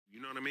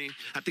what I mean?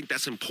 I think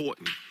that's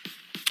important.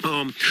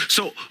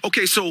 So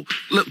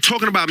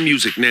talking about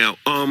music now.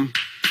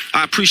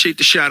 I appreciate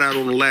the shout out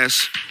on the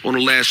last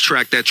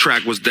track. That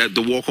track was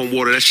the Walk on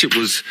Water. That shit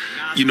was,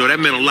 that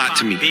meant a lot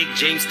to me. Big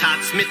James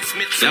Todd Smith.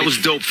 That was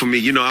dope for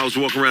me. I was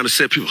walking around and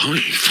said, people, oh,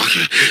 you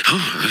fucking,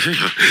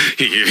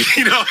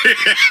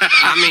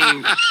 I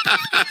mean,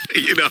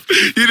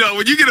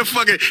 when you get a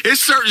fucking,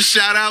 it's certain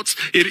shout outs.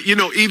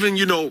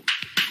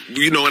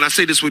 And I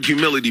say this with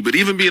humility, but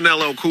even being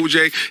LL Cool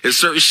J, there's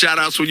certain shout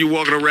outs when you're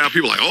walking around,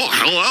 people are like, oh,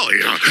 hello,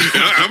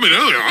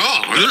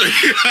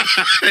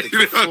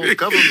 full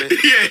government.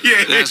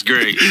 Yeah. That's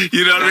great.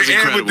 You know what That's I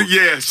mean?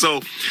 incredible.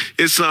 So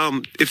it's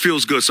it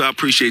feels good. So I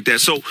appreciate that.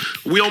 So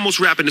we almost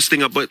wrapping this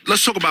thing up, but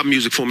let's talk about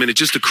music for a minute,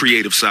 just the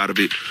creative side of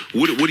it.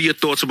 What are your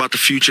thoughts about the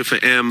future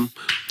for M?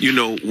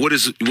 What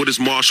is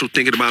Marshall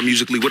thinking about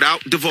musically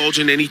without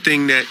divulging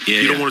anything that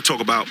you don't want to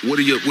talk about? What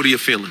are your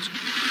feelings?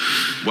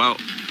 Well,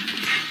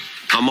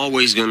 I'm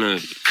always gonna,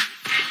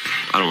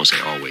 I don't want to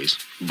say always,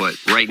 but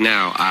right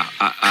now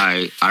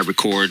I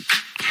record,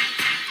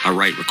 I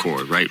write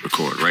record.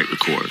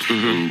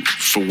 Mm-hmm. And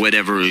for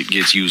whatever it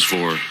gets used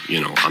for,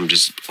 I'm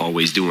just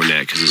always doing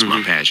that because it's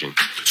my passion.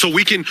 So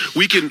we can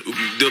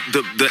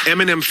the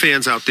Eminem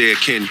fans out there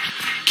can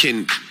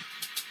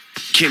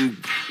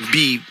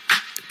be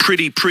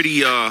pretty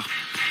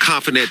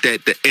confident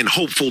that and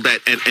hopeful that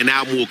an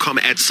album will come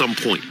at some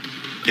point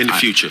in the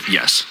future.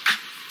 Yes.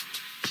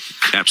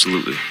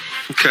 Absolutely.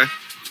 Okay.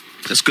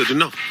 That's good to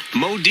know.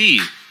 Mo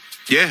D.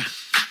 Yeah.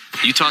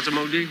 You talked to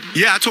Mo D?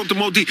 Yeah, I talked to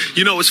Mo D.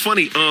 It's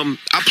funny.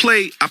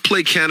 I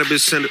play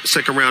Cannabis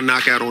second round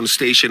knockout on the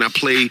station. I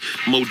play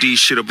Mo D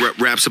shit up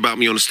raps about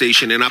me on the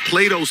station, and I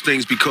play those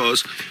things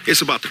because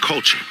it's about the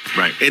culture,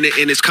 right? And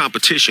it's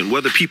competition.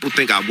 Whether people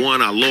think I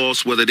won, I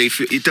lost, whether they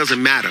feel, it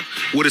doesn't matter.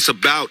 What it's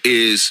about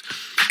is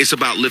it's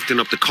about lifting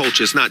up the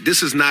culture.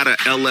 This is not a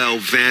LL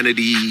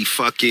vanity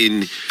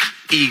fucking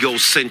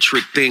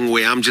egocentric thing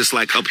where I'm just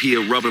like up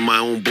here rubbing my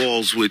own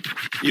balls with,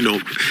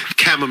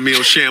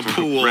 chamomile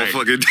shampoo or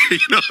fucking, you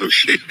know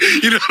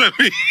what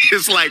I mean?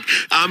 It's like,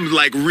 I'm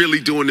like really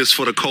doing this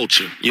for the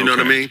culture. You know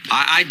what I mean?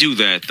 I do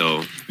that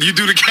though. You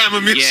do the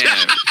chamomile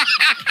shampoo?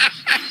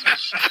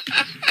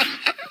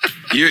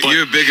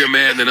 You're a bigger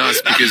man than us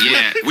because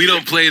we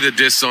don't play the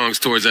diss songs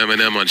towards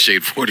Eminem on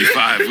Shade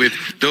 45.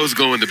 Those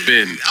go in the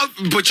bin.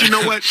 But you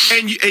know what?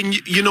 And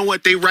you know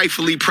what? They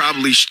rightfully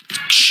probably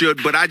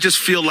should. But I just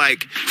feel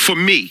like, for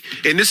me,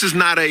 and this is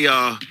not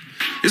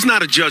it's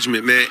not a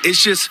judgment, man.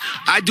 It's just,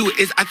 I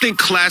think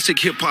classic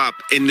hip hop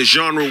in the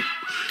genre,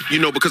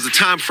 because the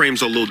time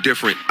frames are a little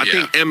different. I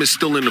think M is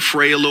still in the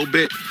fray a little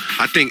bit.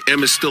 I think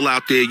M is still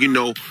out there,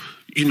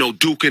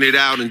 duking it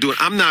out and doing.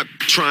 I'm not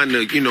trying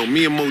to,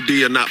 me and Mo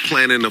D are not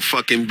planning a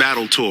fucking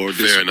battle tour.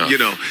 Fair enough.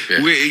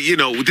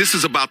 This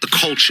is about the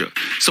culture.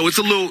 So it's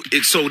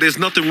so there's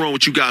nothing wrong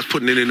with you guys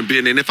putting it in the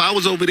bin. And if I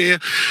was over there,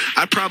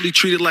 I'd probably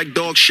treat it like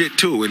dog shit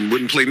too and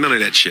wouldn't play none of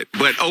that shit.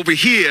 But over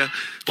here,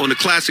 on the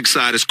classic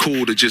side, it's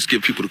cool to just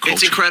give people the culture.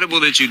 It's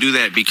incredible that you do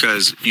that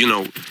because,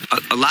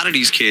 a lot of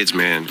these kids,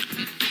 man,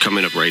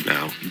 coming up right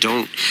now,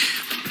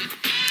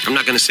 I'm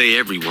not going to say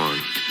everyone,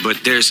 but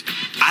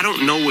I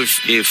don't know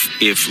if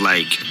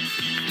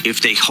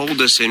they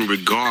hold us in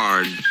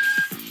regard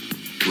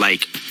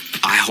like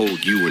I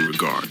hold you in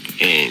regard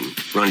and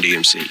Run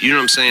DMC. You know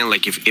what I'm saying?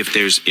 Like if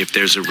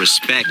there's a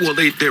respect. Well,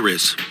 there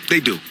is. They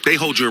do. They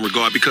hold you in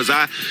regard because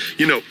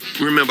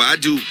remember I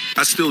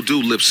still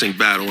do lip sync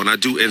battle and I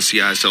do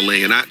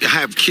NCISLA and I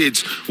have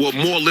kids, well,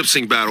 more lip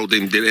sync battle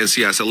than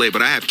NCISLA,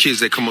 but I have kids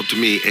that come up to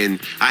me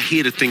and I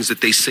hear the things that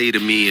they say to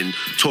me and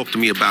talk to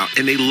me about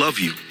and they love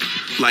you.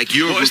 Like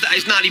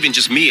it's not even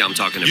just me I'm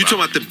talking about. You're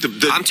talking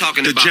about I'm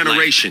talking the about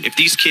generation. Like, if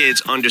these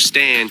kids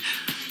understand,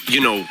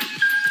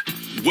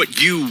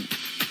 what you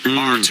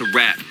are to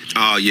rap.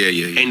 Oh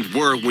yeah. And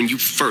were when you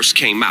first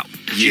came out.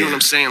 You know what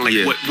I'm saying? Like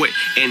what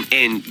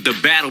and the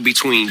battle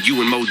between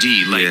you and Mo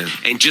D,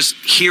 and just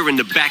hearing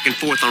the back and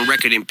forth on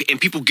record and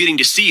people getting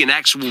to see an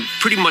actual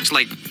pretty much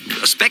like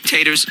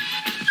spectators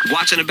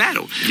watching a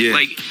battle. Yeah.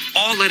 Like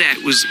all of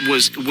that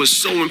was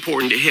so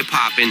important to hip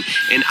hop and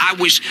I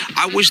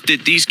wish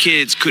that these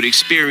kids could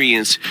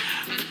experience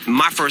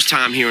my first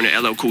time hearing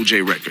an LL Cool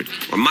J record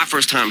or my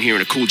first time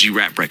hearing a Cool G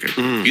rap record.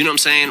 You know what I'm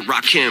saying?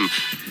 Rakim,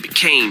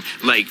 Kane,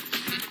 like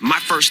my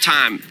first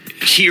time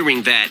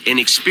hearing that and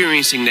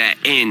experiencing that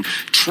and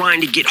trying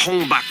to get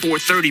home by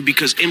 4:30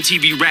 because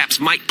MTV Raps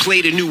might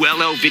play the new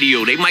LL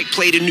video. They might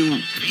play the new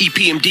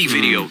EPMD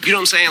video. You know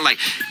what I'm saying? Like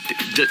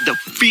the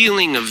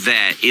feeling of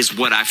that is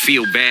what I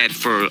feel bad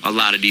for a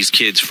lot of these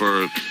kids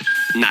for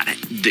not.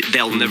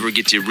 They'll never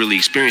get to really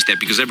experience that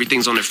because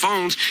everything's on their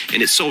phones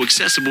and it's so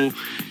accessible.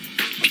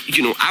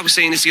 I was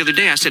saying this the other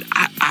day. I said,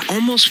 I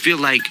almost feel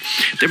like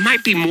there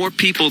might be more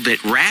people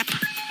that rap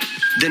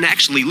than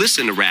actually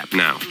listen to rap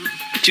now.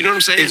 Do you know what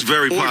I'm saying? It's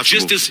very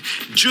possible. Or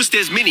just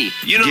as many.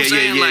 You know what I'm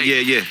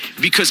saying? Yeah.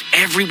 Because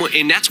everyone,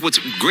 and that's what's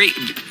great.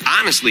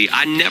 Honestly,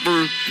 I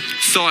never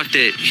thought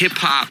that hip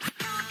hop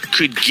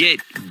could get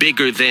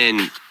bigger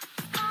than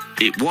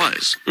it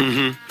was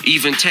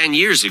even 10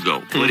 years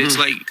ago. But it's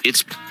like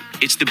it's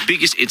the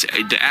biggest, it's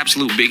the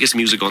absolute biggest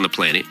music on the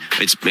planet.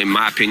 It's, in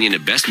my opinion, the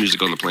best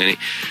music on the planet.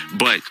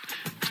 But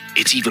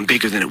it's even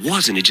bigger than it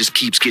was, and it just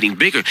keeps getting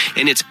bigger.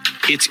 And it's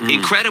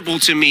incredible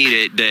to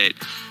me that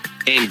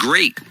and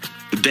great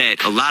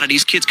that a lot of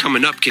these kids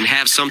coming up can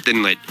have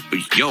something like,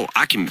 yo,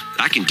 I can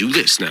do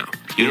this now.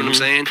 You know what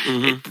I'm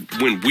saying?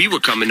 When we were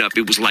coming up,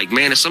 it was like,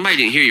 man, if somebody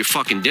didn't hear your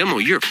fucking demo,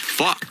 you're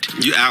fucked.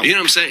 You're out. You know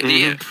what I'm saying?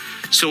 Yeah.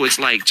 So it's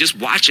like, just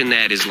watching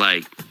that is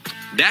like,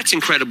 that's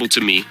incredible to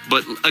me.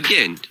 But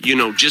again, you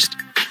know, just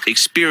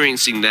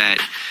experiencing that,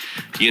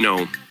 you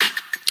know,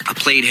 I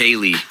played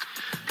Haley,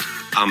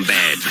 I'm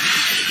Bad,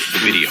 the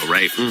video,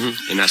 right?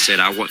 And I said,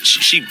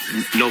 she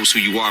knows who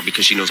you are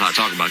because she knows how to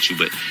talk about you.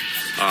 But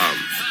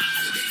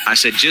I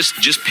said,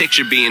 just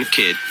picture being a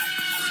kid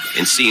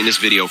and seeing this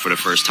video for the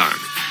first time.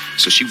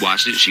 So she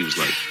watched it. She was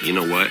like, you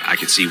know what? I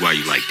can see why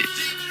you liked it.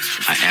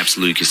 I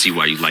absolutely can see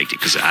why you liked it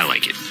because I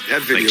like it.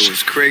 That video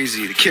was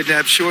crazy. The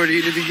kidnapped Shorty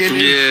in the beginning.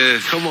 Yeah.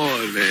 Come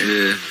on, man.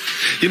 Yeah.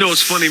 You know,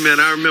 it's funny, man.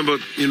 I remember,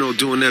 you know,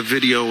 doing that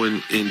video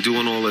and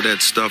doing all of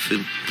that stuff.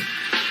 And,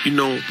 you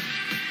know,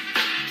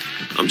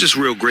 I'm just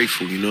real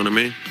grateful. You know what I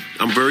mean?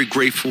 I'm very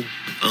grateful.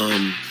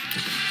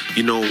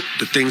 You know,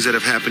 the things that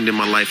have happened in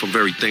my life, I'm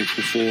very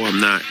thankful for.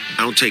 I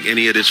don't take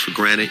any of this for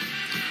granted.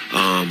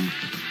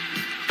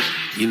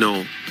 You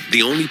know,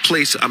 the only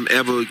place I'm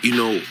ever,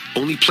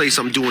 only place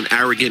I'm doing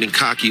arrogant and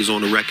cocky is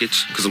on the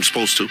records because I'm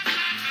supposed to.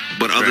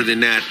 But other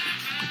than that,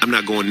 I'm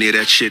not going near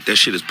that shit. That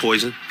shit is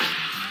poison.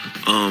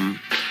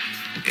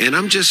 And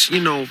I'm just,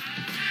 I'm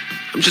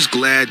just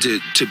glad to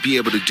be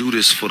able to do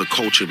this for the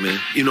culture, man.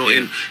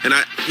 And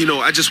I,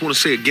 I just want to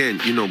say again,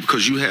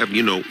 because you have,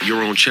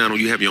 your own channel,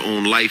 you have your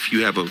own life,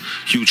 you have a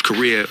huge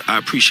career. I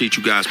appreciate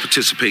you guys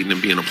participating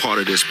and being a part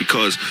of this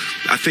because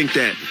I think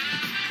that,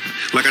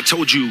 like I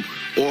told you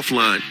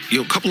offline,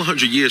 a couple of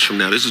 100 years from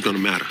now, this is going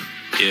to matter.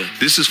 Yeah.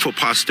 This is for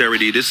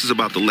posterity. This is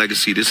about the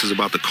legacy. This is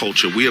about the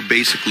culture. We are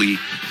basically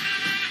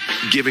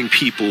giving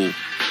people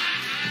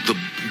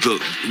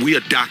we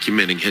are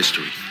documenting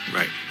history.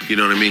 Right. You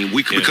know what I mean?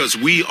 Because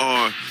we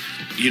are,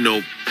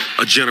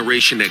 a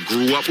generation that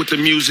grew up with the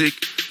music.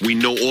 We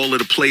know all of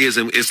the players,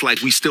 and it's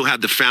like we still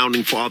have the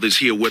founding fathers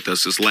here with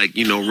us. It's like,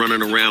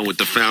 running around with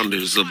the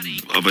founders of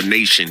a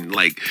nation,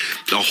 like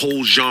the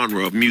whole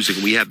genre of music.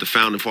 We have the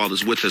founding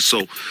fathers with us.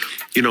 So,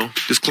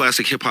 this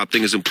classic hip hop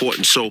thing is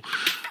important. So,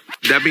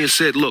 that being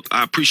said, look,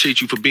 I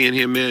appreciate you for being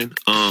here, man.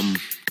 I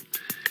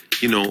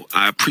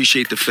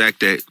appreciate the fact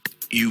that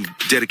you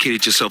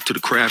dedicated yourself to the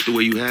craft the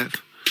way you have.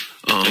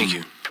 Thank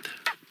you.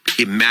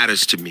 It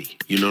matters to me.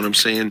 You know what I'm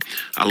saying?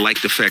 I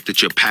like the fact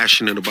that you're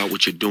passionate about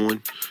what you're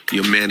doing.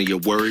 You're a man of your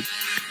word.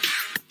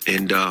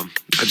 And I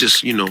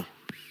just, the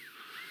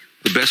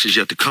best is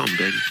yet to come,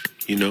 baby.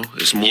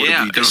 It's more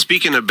to be done.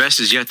 Speaking of best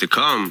is yet to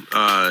come,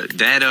 I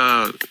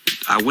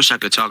wish I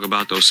could talk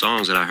about those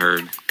songs that I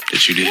heard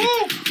that you did.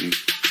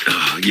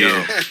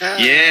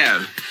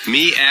 Yeah.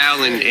 Me,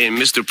 Al, and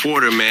Mr.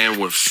 Porter, man,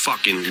 were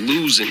fucking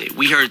losing it.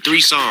 We heard 3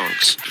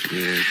 songs.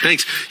 Yeah,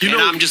 thanks. Holy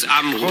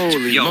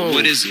moly.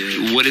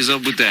 What is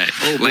up with that?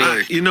 Oh,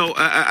 like,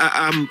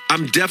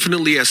 I'm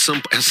definitely at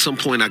some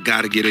point I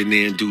gotta get in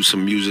there and do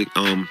some music.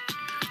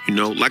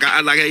 Like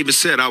I even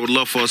said, I would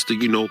love for us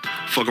to,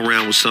 fuck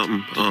around with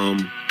something.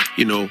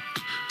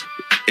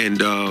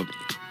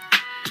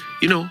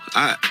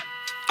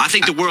 I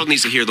think the world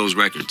needs to hear those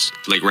records,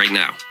 like right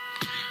now.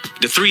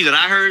 The 3 that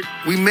I heard,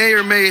 we may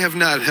or may have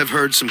not have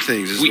heard some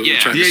things. Is what we're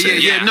trying to say.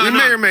 No, we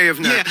may or may have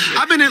not. Yeah,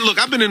 I've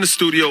been in the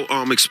studio,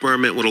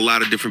 experimenting with a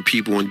lot of different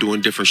people and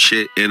doing different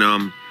shit, and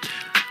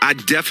I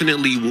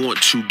definitely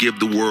want to give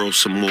the world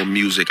some more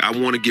music. I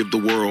want to give the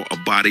world a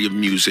body of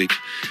music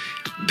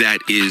that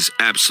is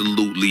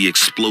absolutely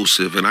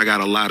explosive, and I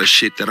got a lot of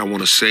shit that I want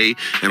to say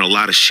and a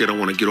lot of shit I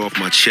want to get off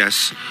my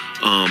chest.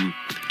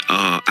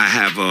 I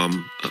have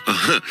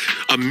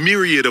a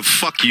myriad of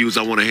fuck yous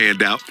I want to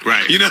hand out.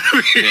 Right. You know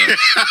what I mean? Yeah.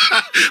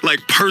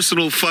 Like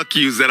personal fuck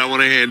yous that I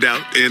want to hand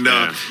out. And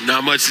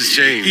not much has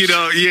changed.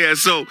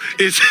 So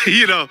it's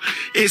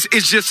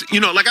it's just,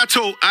 like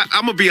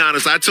I'm gonna be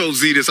honest, I told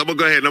Z this, I'm gonna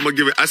go ahead and I'm gonna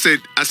give it. I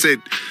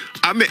said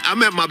I'm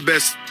at my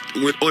best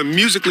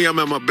musically, I'm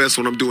at my best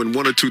when I'm doing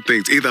one or two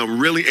things. Either I'm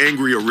really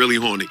angry or really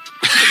horny.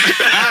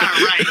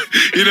 Right.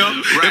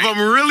 If I'm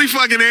really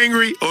fucking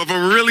angry or if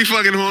I'm really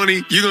fucking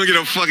horny, you're gonna get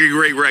a fucking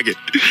great record.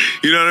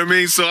 You know what I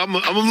mean? So I'm a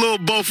little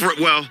both.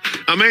 Well,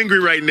 I'm angry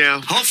right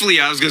now. Hopefully,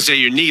 I was gonna say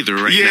you're neither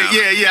right now.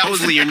 Yeah.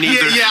 Hopefully, you're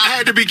neither. Yeah, I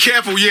had to be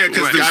careful. Yeah,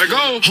 because gotta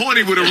go.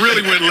 Horny would have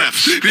really went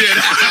left. Yeah,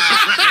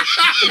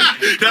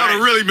 that would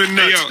have really been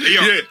nuts.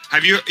 Yo.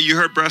 Have you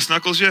heard Brass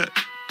Knuckles yet?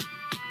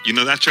 You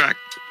know that track?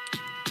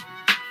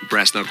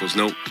 Brass Knuckles,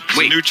 nope.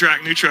 Wait, new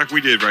track we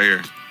did right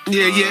here.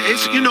 Yeah,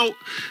 it's don't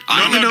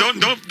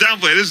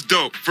downplay it. This is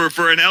dope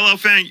for an LL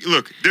fan.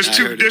 Look, there's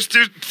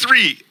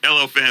 3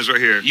 LL fans right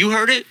here. You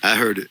heard it? I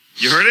heard it.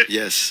 You heard it?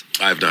 Yes.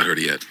 I have not heard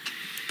it yet.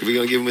 We're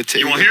gonna give him a taste.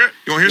 You want to hear it?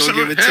 You want to hear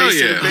something? Give him a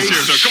taste Hell of the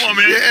bass. So come on,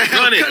 man. Yeah,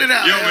 Run it. Cut it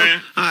out. Yo,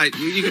 man. all right.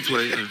 You can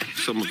play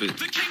some of it.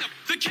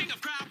 The king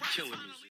of crowd.